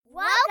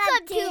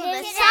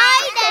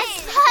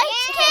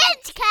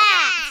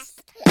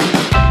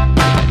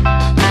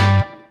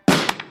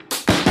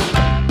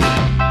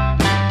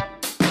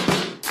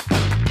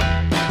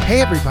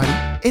Hey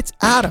everybody, it's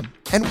Adam,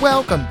 and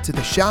welcome to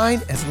the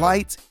Shine as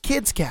Lights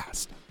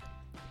KIDScast.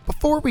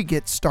 Before we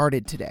get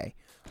started today,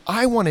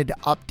 I wanted to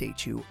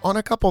update you on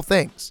a couple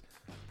things.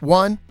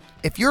 One,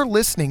 if you're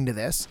listening to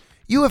this,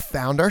 you have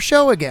found our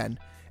show again,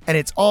 and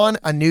it's on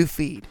a new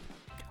feed.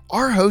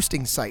 Our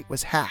hosting site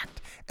was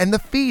hacked, and the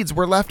feeds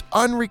were left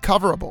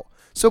unrecoverable,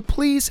 so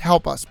please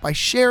help us by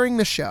sharing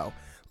the show,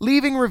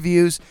 leaving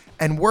reviews,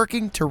 and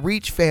working to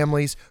reach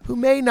families who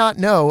may not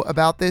know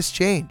about this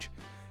change.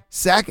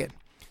 Second,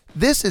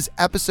 this is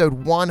episode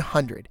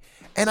 100,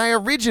 and I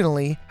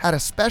originally had a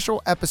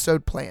special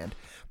episode planned,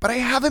 but I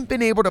haven't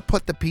been able to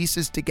put the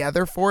pieces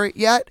together for it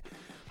yet,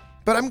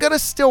 but I'm going to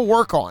still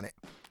work on it.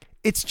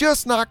 It's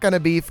just not going to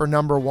be for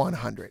number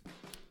 100.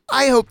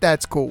 I hope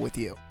that's cool with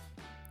you.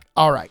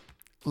 All right,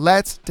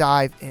 let's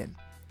dive in.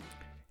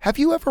 Have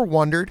you ever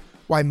wondered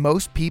why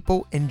most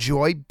people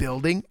enjoy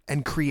building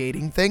and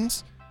creating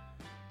things?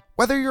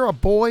 Whether you're a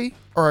boy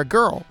or a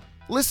girl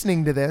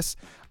listening to this,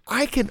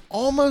 I can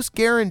almost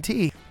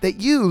guarantee that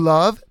you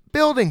love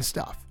building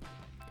stuff.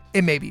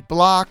 It may be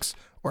blocks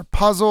or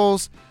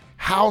puzzles,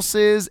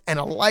 houses, and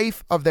a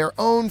life of their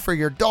own for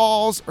your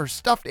dolls or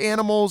stuffed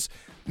animals.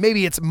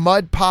 Maybe it's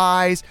mud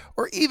pies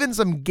or even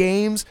some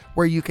games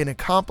where you can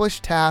accomplish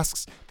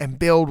tasks and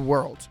build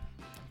worlds.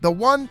 The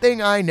one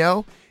thing I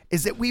know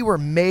is that we were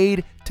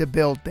made to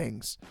build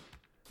things.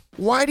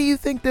 Why do you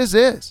think this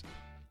is?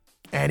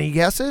 Any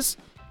guesses?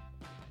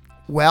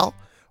 Well,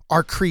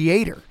 our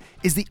Creator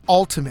is the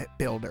ultimate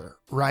builder,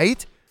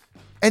 right?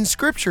 And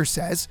Scripture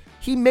says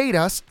He made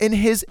us in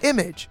His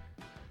image.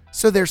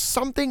 So there's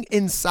something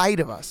inside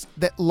of us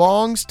that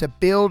longs to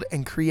build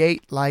and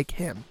create like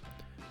Him.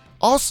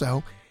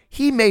 Also,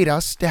 He made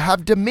us to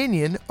have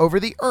dominion over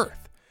the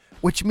earth,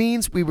 which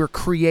means we were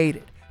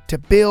created to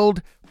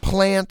build,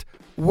 plant,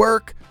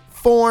 work,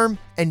 form,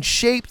 and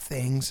shape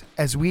things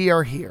as we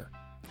are here.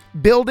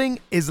 Building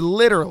is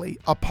literally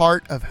a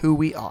part of who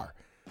we are.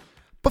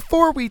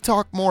 Before we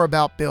talk more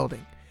about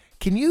building,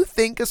 can you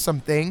think of some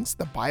things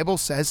the Bible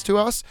says to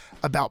us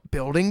about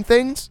building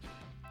things?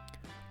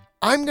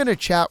 I'm going to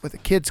chat with the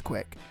kids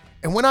quick,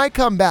 and when I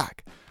come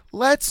back,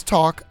 let's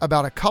talk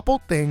about a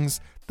couple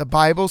things the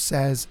Bible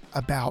says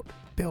about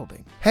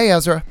building. Hey,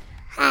 Ezra.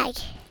 Hi.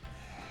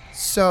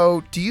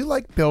 So, do you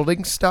like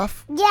building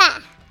stuff? Yeah.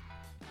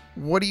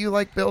 What do you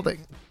like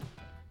building?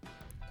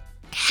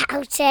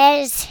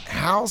 Houses.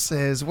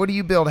 Houses? What do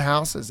you build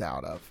houses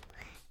out of?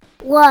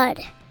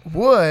 Wood.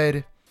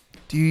 Wood?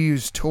 Do you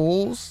use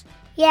tools?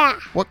 Yeah.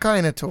 What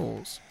kind of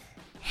tools?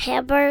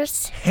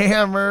 Hammers.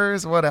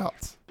 Hammers. What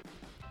else?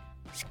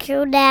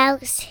 Screw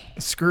nails.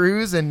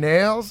 Screws and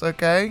nails.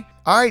 Okay.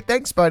 All right.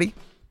 Thanks, buddy.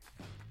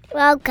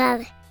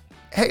 Welcome.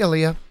 Hey,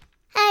 Aaliyah.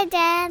 Hi,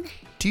 Dad.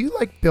 Do you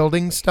like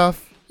building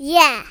stuff?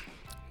 Yeah.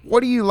 What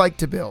do you like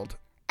to build?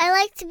 I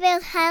like to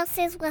build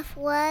houses with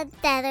wood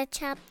that are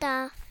chopped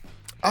off.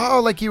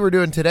 Oh, like you were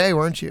doing today,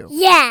 weren't you?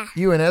 Yeah.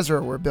 You and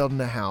Ezra were building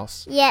a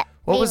house. Yep.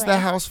 What was the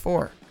house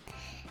for?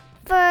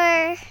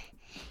 For,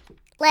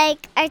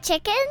 like, our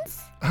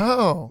chickens.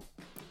 Oh.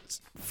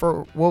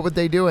 For what would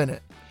they do in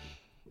it?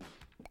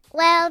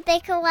 Well, they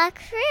could walk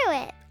through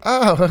it.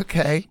 Oh,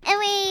 okay. And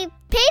we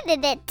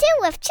painted it, too,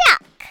 with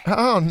chalk.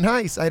 Oh,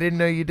 nice. I didn't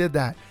know you did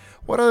that.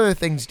 What other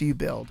things do you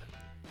build?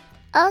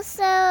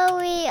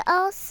 We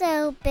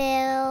also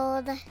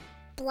build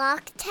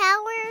block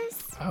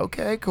towers.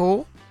 Okay,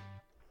 cool.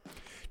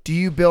 Do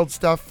you build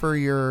stuff for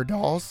your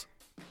dolls?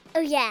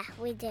 Oh, yeah,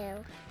 we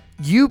do.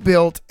 You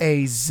built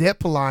a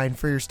zip line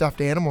for your stuffed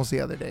animals the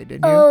other day,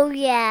 didn't you? Oh,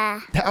 yeah.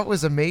 That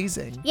was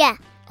amazing. Yeah.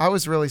 I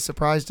was really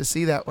surprised to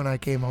see that when I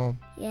came home.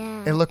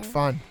 Yeah. It looked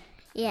fun.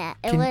 Yeah,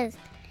 it was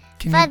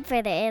fun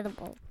for the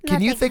animal.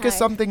 Can you think of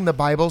something the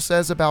Bible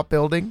says about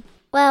building?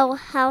 Well,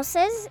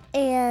 houses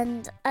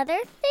and other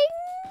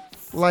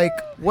things. Like,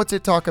 what's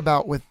it talk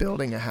about with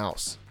building a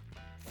house?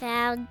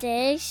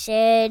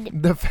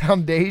 Foundation. The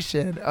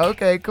foundation.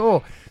 Okay,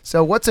 cool.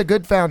 So what's a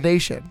good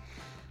foundation?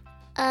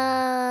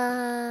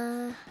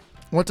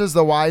 What does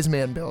the wise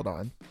man build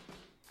on?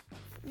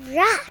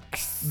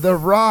 Rocks. The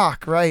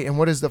rock, right. And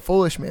what does the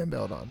foolish man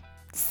build on?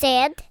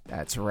 Sand.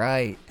 That's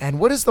right. And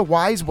what does the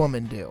wise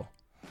woman do?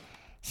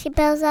 She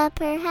builds up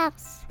her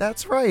house.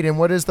 That's right. And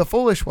what does the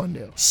foolish one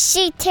do?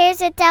 She tears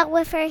it down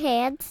with her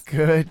hands.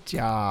 Good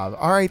job.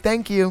 All right,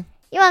 thank you.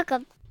 You're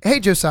welcome. Hey,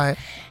 Josiah.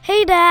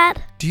 Hey,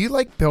 Dad. Do you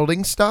like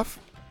building stuff?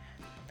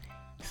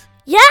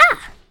 Yeah.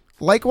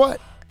 Like what?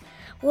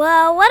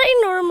 Well, what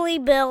I normally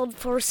build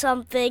for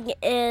something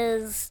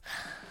is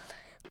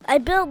I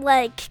build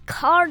like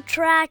car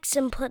tracks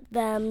and put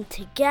them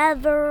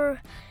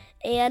together,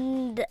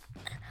 and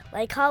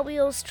like Hot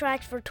Wheels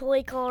tracks for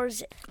toy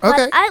cars.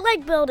 Okay. But I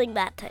like building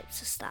that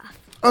types of stuff.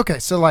 Okay,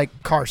 so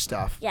like car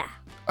stuff. Yeah.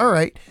 All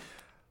right.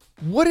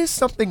 What is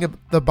something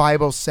the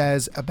Bible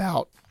says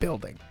about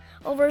building?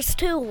 Well, there's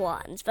two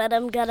ones that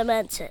I'm going to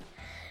mention.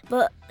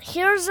 But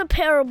here's a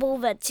parable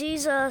that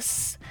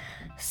Jesus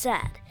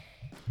said.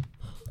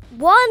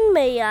 One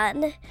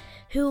man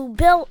who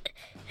built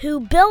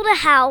a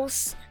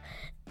house.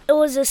 It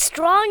was a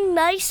strong,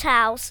 nice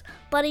house,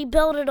 but he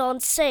built it on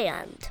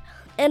sand.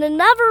 And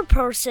another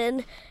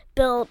person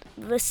built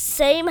the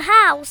same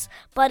house,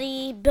 but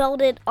he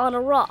built it on a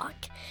rock.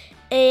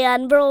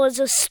 And there was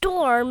a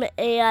storm,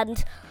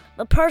 and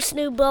the person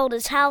who built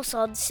his house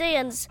on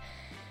sand's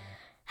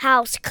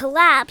house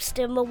collapsed,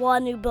 and the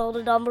one who built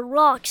it on the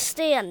rock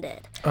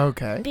standed.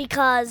 Okay.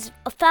 Because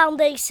a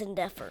foundation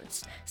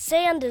difference.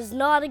 Sand is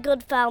not a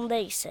good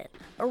foundation.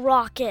 A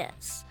rock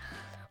is.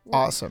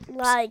 Awesome.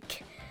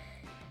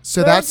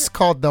 So There's- that's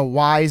called the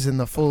wise and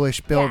the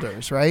foolish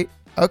builders, right?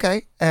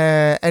 Okay.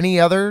 Any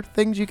other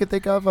things you could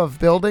think of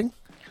building?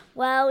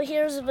 Well,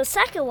 here's the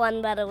second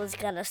one that I was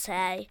going to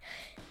say.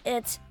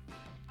 I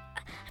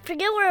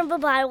forget where in the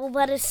Bible,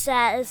 but it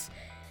says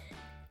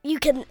you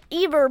can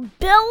either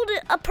build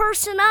a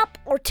person up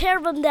or tear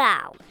them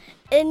down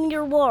in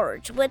your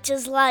words, which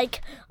is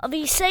like if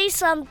you say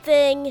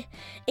something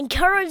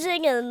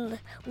encouraging and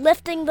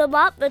lifting them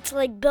up, it's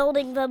like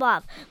building them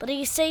up. But if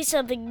you say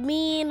something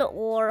mean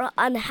or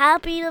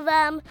unhappy to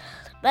them,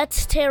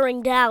 that's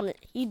tearing down.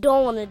 You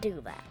don't want to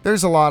do that.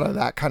 There's a lot of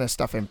that kind of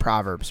stuff in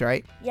Proverbs,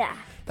 right? Yeah.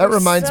 That there's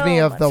reminds so me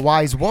of much. the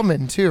wise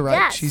woman too, right?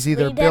 Yes, She's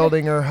either we did.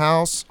 building her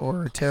house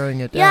or tearing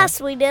it down.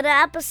 Yes, we did an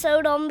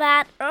episode on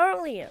that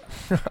earlier.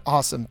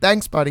 Awesome.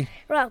 Thanks, buddy.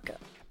 Welcome.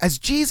 As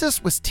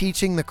Jesus was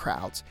teaching the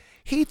crowds,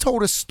 he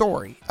told a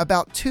story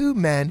about two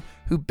men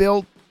who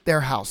built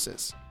their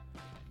houses.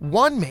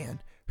 One man,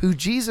 who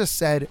Jesus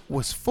said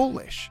was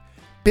foolish,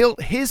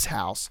 built his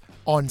house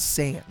on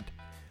sand.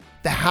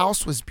 The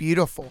house was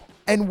beautiful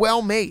and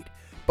well made,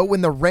 but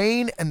when the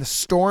rain and the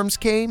storms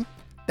came,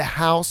 the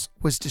house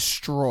was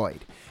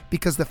destroyed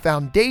because the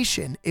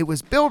foundation it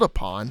was built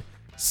upon,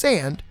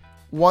 sand,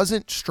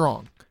 wasn't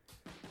strong.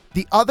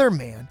 The other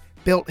man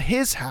built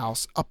his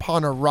house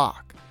upon a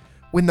rock.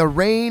 When the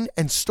rain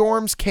and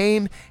storms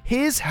came,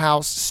 his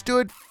house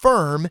stood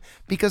firm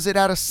because it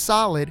had a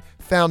solid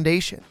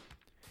foundation.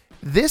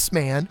 This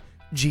man,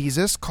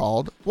 Jesus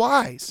called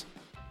wise.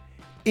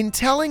 In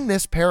telling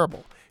this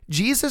parable,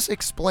 Jesus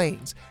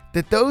explains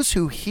that those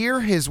who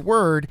hear his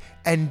word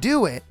and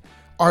do it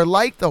are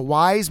like the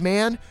wise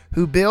man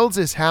who builds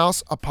his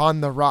house upon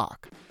the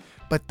rock.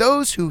 But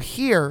those who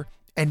hear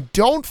and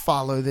don't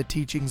follow the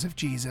teachings of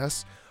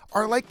Jesus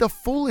are like the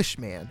foolish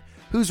man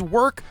whose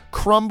work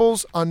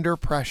crumbles under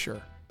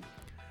pressure.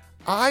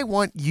 I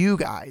want you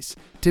guys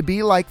to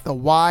be like the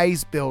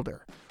wise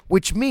builder,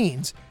 which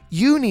means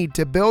you need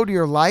to build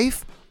your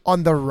life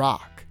on the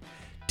rock.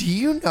 Do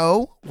you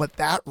know what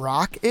that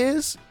rock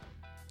is?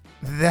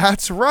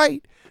 That's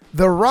right.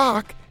 The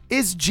rock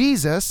is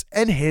Jesus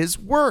and his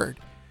word.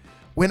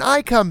 When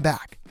I come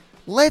back,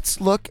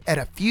 let's look at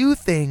a few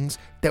things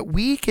that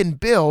we can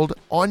build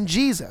on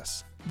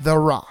Jesus, the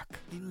rock.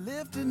 He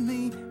lifted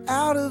me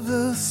out of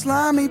the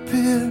slimy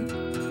pit,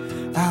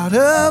 out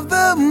of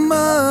the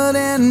mud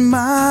and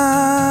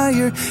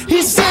mire.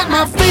 He set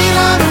my feet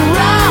on a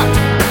rock,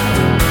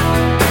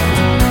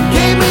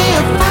 gave me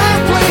a firm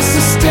place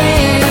to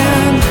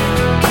stand.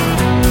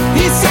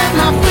 He set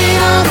my feet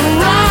on a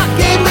rock,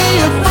 gave me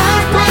a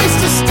firm place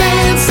to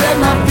stand. Set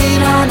my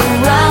feet on a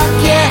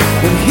rock,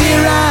 yeah, and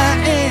here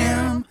I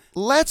am.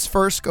 Let's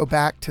first go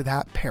back to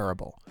that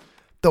parable.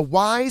 The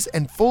wise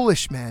and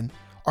foolish men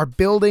are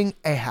building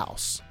a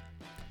house.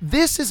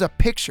 This is a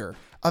picture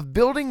of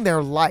building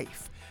their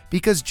life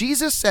because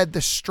Jesus said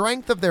the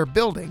strength of their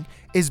building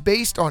is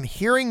based on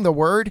hearing the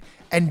word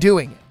and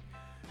doing it.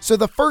 So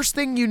the first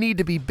thing you need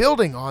to be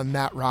building on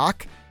that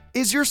rock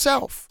is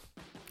yourself.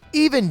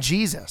 Even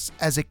Jesus,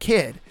 as a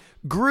kid,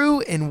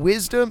 grew in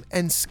wisdom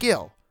and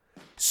skill.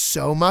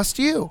 So must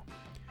you.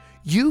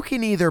 You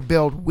can either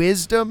build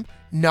wisdom,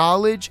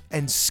 knowledge,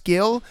 and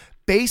skill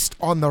based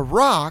on the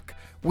rock,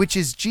 which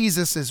is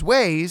Jesus'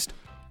 ways,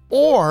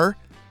 or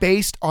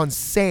based on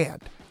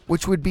sand,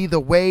 which would be the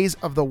ways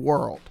of the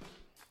world.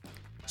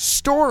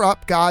 Store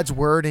up God's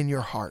word in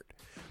your heart.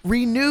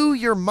 Renew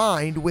your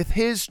mind with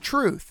his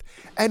truth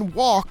and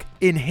walk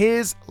in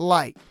his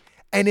light.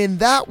 And in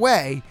that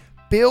way,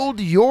 build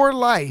your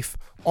life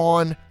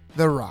on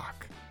the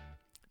rock.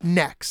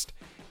 Next,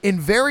 in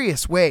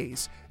various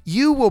ways,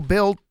 you will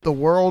build the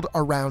world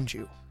around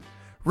you.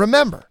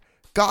 Remember,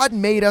 God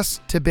made us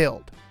to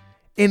build.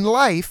 In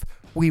life,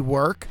 we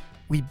work,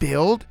 we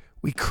build,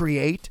 we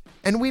create,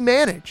 and we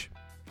manage.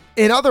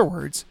 In other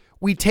words,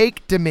 we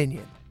take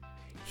dominion.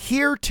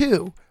 Here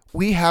too,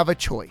 we have a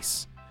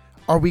choice.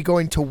 Are we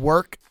going to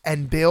work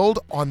and build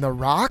on the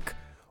rock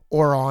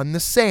or on the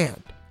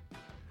sand?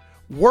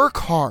 Work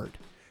hard,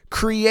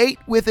 create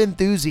with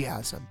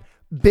enthusiasm,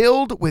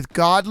 build with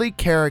godly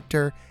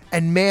character,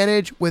 and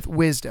manage with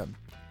wisdom.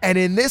 And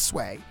in this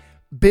way,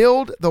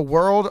 build the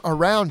world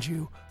around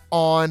you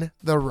on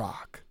the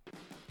rock.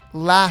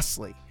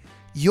 Lastly,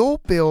 you'll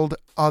build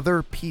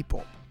other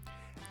people.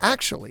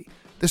 Actually,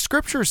 the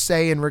scriptures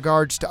say in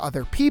regards to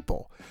other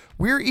people,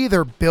 we're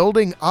either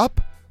building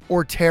up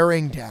or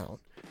tearing down.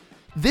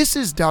 This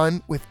is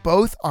done with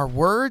both our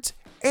words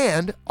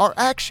and our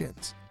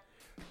actions.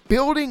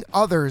 Building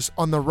others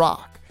on the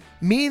rock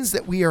means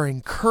that we are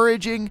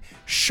encouraging,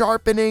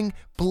 sharpening,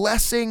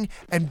 blessing,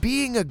 and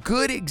being a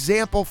good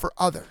example for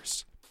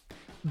others.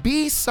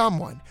 Be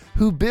someone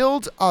who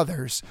builds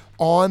others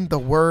on the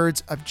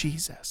words of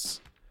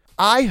Jesus.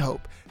 I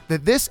hope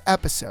that this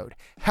episode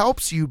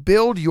helps you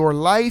build your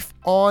life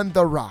on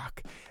the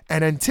rock.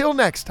 And until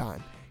next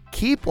time,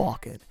 keep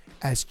walking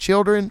as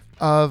children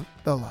of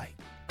the light.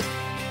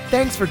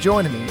 Thanks for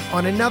joining me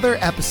on another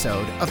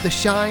episode of the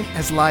Shine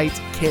as Light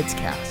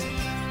KidsCast.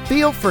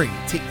 Feel free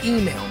to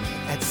email me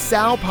at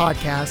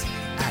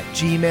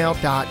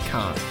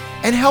salpodcast@gmail.com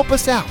and help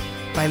us out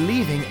by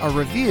leaving a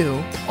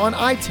review on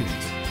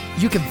iTunes.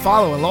 You can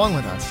follow along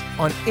with us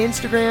on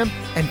Instagram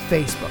and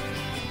Facebook,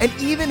 and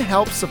even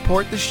help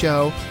support the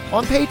show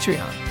on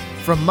Patreon.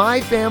 From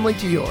my family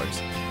to yours,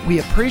 we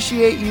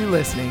appreciate you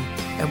listening,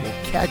 and we'll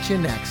catch you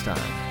next time.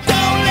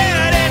 Don't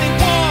let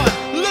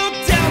anyone look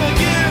down on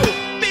you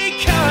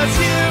because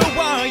you